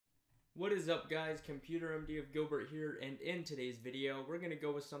What is up, guys? Computer MD of Gilbert here, and in today's video we're going to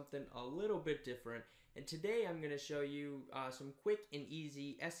go with something a little bit different. And today I'm going to show you some quick and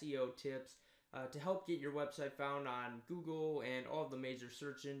easy SEO tips to help get your website found on Google and all of the major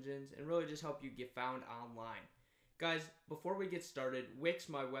search engines, and really just help you get found online. Guys, before we get started,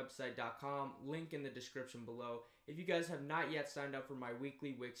 wixmywebsite.com, link in the description below. If you guys have not yet signed up for my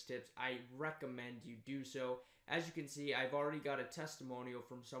weekly Wix tips, I recommend you do so. As you can see, I've already got a testimonial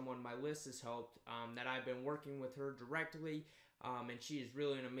from someone my list has helped that I've been working with her directly, and she is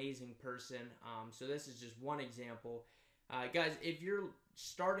really an amazing person. So this is just one example. Guys, if you're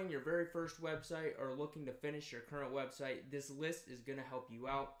starting your very first website or looking to finish your current website, this list is going to help you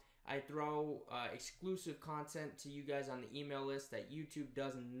out. I throw exclusive content to you guys on the email list that YouTube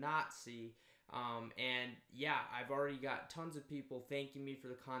does not see. And yeah, I've already got tons of people thanking me for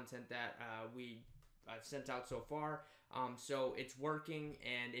the content that I've sent out so far. So it's working,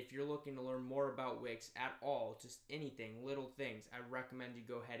 and if you're looking to learn more about Wix at all, just anything, little things, I recommend you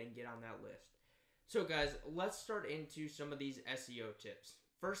go ahead and get on that list. So guys, let's start into some of these SEO tips.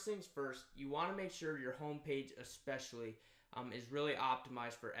 First things first, you want to make sure your homepage especially is really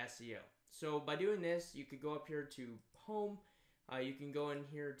optimized for SEO. So by doing this, you could go up here to home, you can go in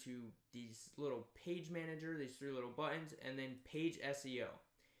here to these little page manager, these three little buttons, and then page SEO.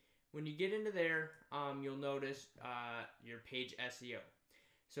 When you get into there, you'll notice your page SEO.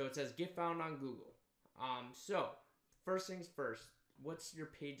 So it says get found on Google. So first things first, what's your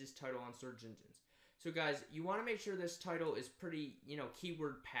page's title on search engines? So guys, you want to make sure this title is pretty,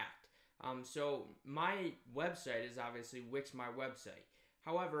 keyword packed. So my website is obviously Wix My Website.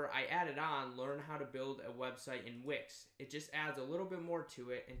 However, I added on learn how to build a website in Wix. It just adds a little bit more to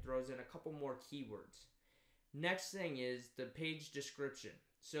it and throws in a couple more keywords. Next thing is the page description.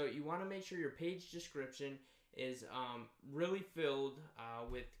 So you want to make sure your page description is really filled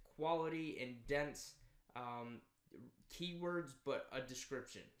with quality and dense keywords, but a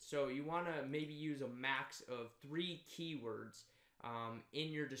description. So you want to maybe use a max of 3 keywords in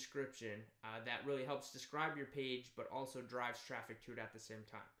your description that really helps describe your page, but also drives traffic to it at the same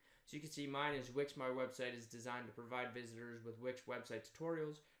time. So you can see mine is Wix My Website is designed to provide visitors with Wix website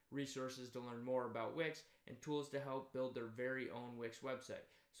tutorials, resources to learn more about Wix, and tools to help build their very own Wix website.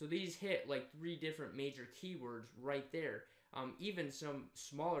 So these hit like 3 different major keywords right there, even some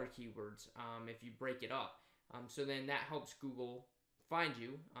smaller keywords if you break it up. So then that helps Google find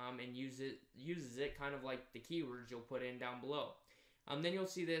you and uses it kind of like the keywords you'll put in down below. Then you'll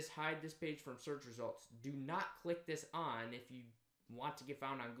see this, hide this page from search results. Do not click this on if you want to get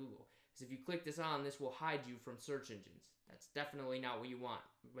found on Google. Because if you click this on, this will hide you from search engines. That's definitely not what you want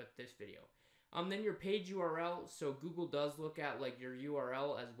with this video. Then your page URL. So Google does look at like your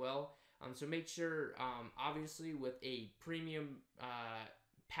URL as well. So make sure, obviously with a premium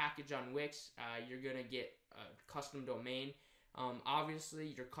package on Wix, you're going to get a custom domain. Obviously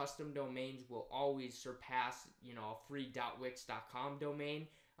your custom domains will always surpass, a free .wix.com domain.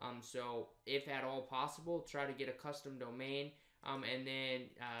 So if at all possible, try to get a custom domain. And then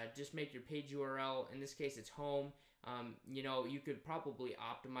just make your page URL, in this case it's home. You could probably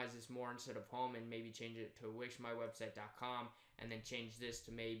optimize this more instead of home and maybe change it to wixmywebsite.com, and then change this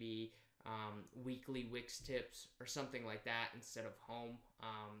to maybe weekly Wix tips or something like that instead of home.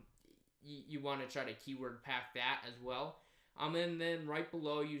 You want to try to keyword pack that as well. And then right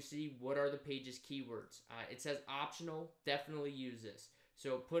below you see what are the page's keywords. It says optional, definitely use this.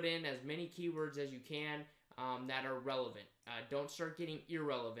 So put in as many keywords as you can that are relevant. Don't start getting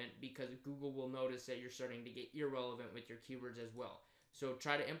irrelevant, because Google will notice that you're starting to get irrelevant with your keywords as well. So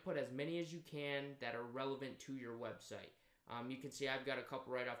try to input as many as you can that are relevant to your website. You can see I've got a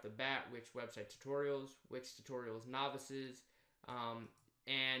couple right off the bat: Wix website tutorials, Wix tutorials novices.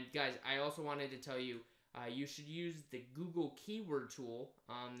 And guys, I also wanted to tell you, you should use the Google keyword tool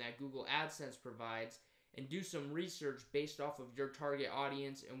that Google AdSense provides, and do some research based off of your target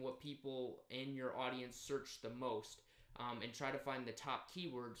audience and what people in your audience search the most, and try to find the top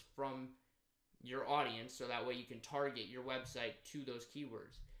keywords from your audience, so that way you can target your website to those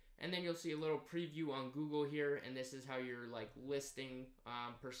keywords. And then you'll see a little preview on Google here, and this is how your listing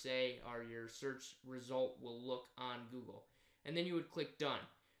per se, or your search result will look on Google. And then you would click done.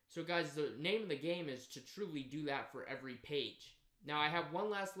 So guys, the name of the game is to truly do that for every page. Now I have one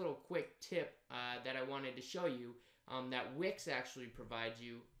last little quick tip that I wanted to show you that Wix actually provides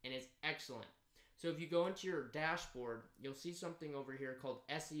you, and it's excellent. So if you go into your dashboard, you'll see something over here called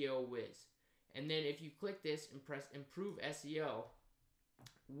SEO Wiz. And then if you click this and press improve SEO,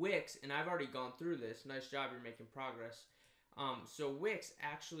 Wix, and I've already gone through this, nice job, you're making progress. So Wix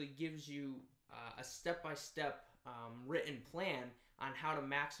actually gives you a step-by-step written plan on how to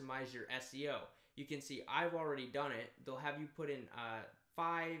maximize your SEO. You can see I've already done it. They'll have you put in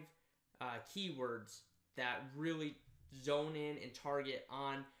 5 keywords that really zone in and target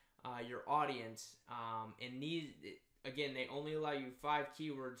on your audience. And these, again, they only allow you 5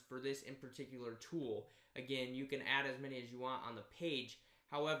 keywords for this in particular tool. Again, you can add as many as you want on the page.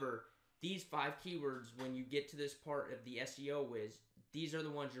 However, these 5 keywords, when you get to this part of the SEO Wiz, these are the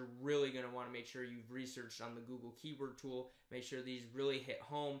ones you're really going to want to make sure you've researched on the Google Keyword Tool. Make sure these really hit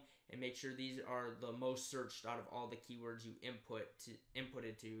home, and make sure these are the most searched out of all the keywords you inputted to,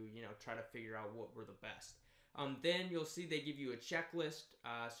 try to figure out what were the best. Then you'll see they give you a checklist,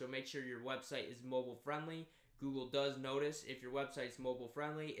 so make sure your website is mobile friendly. Google does notice if your website's mobile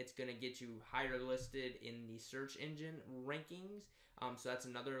friendly, it's going to get you higher listed in the search engine rankings. So that's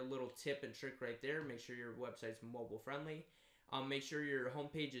another little tip and trick right there. Make sure your website's mobile friendly. Make sure your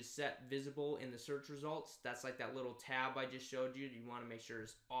homepage is set visible in the search results. That's like that little tab I just showed you. You want to make sure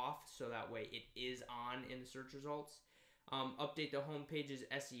it's off so that way it is on in the search results. Update the homepage's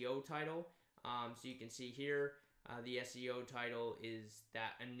SEO title. So you can see here the SEO title is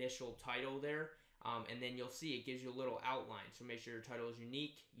that initial title there. And then you'll see it gives you a little outline. So make sure your title is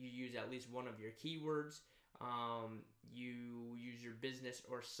unique. You use at least one of your keywords. You use your business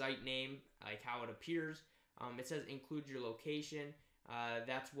or site name, like how it appears. It says include your location.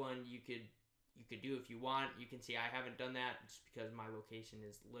 That's one you could do if you want. You can see I haven't done that just because my location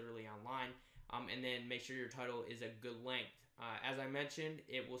is literally online. And then make sure your title is a good length. As I mentioned,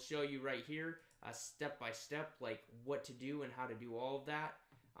 it will show you right here step by step like what to do and how to do all of that.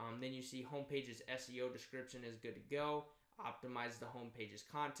 Then you see homepage's SEO description is good to go. Optimize the homepage's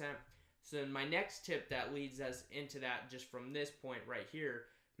content. So then my next tip that leads us into that just from this point right here,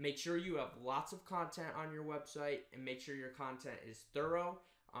 make sure you have lots of content on your website and make sure your content is thorough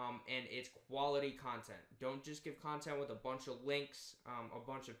and it's quality content. Don't just give content with a bunch of links, a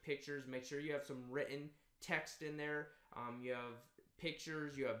bunch of pictures. Make sure you have some written text in there. You have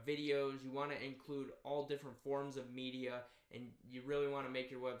pictures, you have videos. You want to include all different forms of media, and you really want to make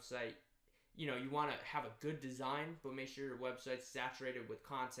your website, you want to have a good design, but make sure your website's saturated with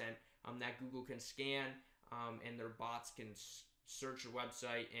content that Google can scan and their bots can search your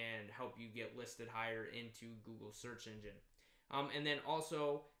website and help you get listed higher into Google search engine. And then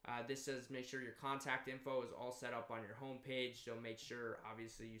also this says make sure your contact info is all set up on your homepage. So make sure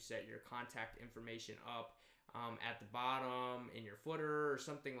obviously you set your contact information up at the bottom in your footer or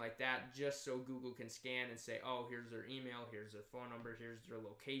something like that, just so Google can scan and say, oh, here's their email, here's their phone number, here's their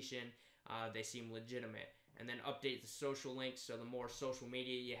location. They seem legitimate. And then update the social links. So the more social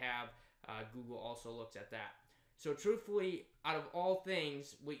media you have, Google also looks at that. So truthfully, out of all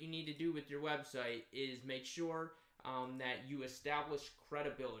things, what you need to do with your website is make sure that you establish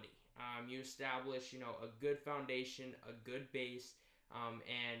credibility. You establish, a good foundation, a good base,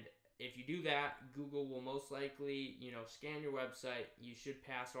 and if you do that, Google will most likely, scan your website. You should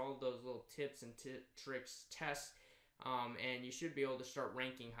pass all of those little tips and tricks tests, and you should be able to start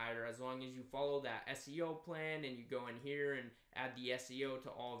ranking higher as long as you follow that SEO plan and you go in here and add the SEO to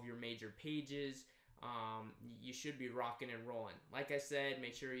all of your major pages. You should be rocking and rolling. Like I said,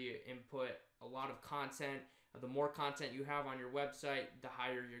 make sure you input a lot of content. The more content you have on your website, the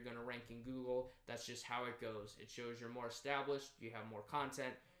higher you're going to rank in Google. That's just how it goes. It shows you're more established, you have more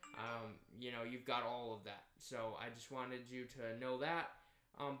content. You've got all of that. So I just wanted you to know that.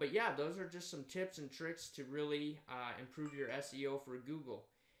 But yeah, those are just some tips and tricks to really improve your SEO for Google.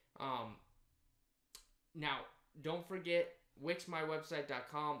 Now, don't forget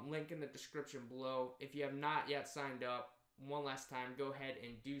wixmywebsite.com, link in the description below. If you have not yet signed up, one last time, go ahead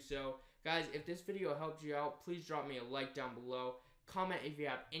and do so. Guys, if this video helped you out, please drop me a like down below. Comment if you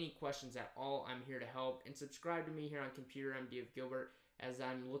have any questions at all. I'm here to help. And subscribe to me here on Computer MD of Gilbert, as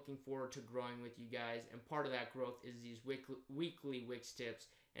I'm looking forward to growing with you guys. And part of that growth is these weekly Wix tips.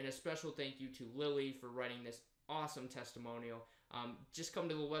 And a special thank you to Lily for writing this awesome testimonial. Just come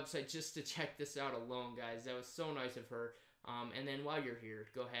to the website just to check this out alone, guys. That was so nice of her. And then while you're here,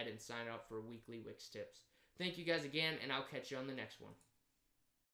 go ahead and sign up for weekly Wix tips. Thank you guys again, and I'll catch you on the next one.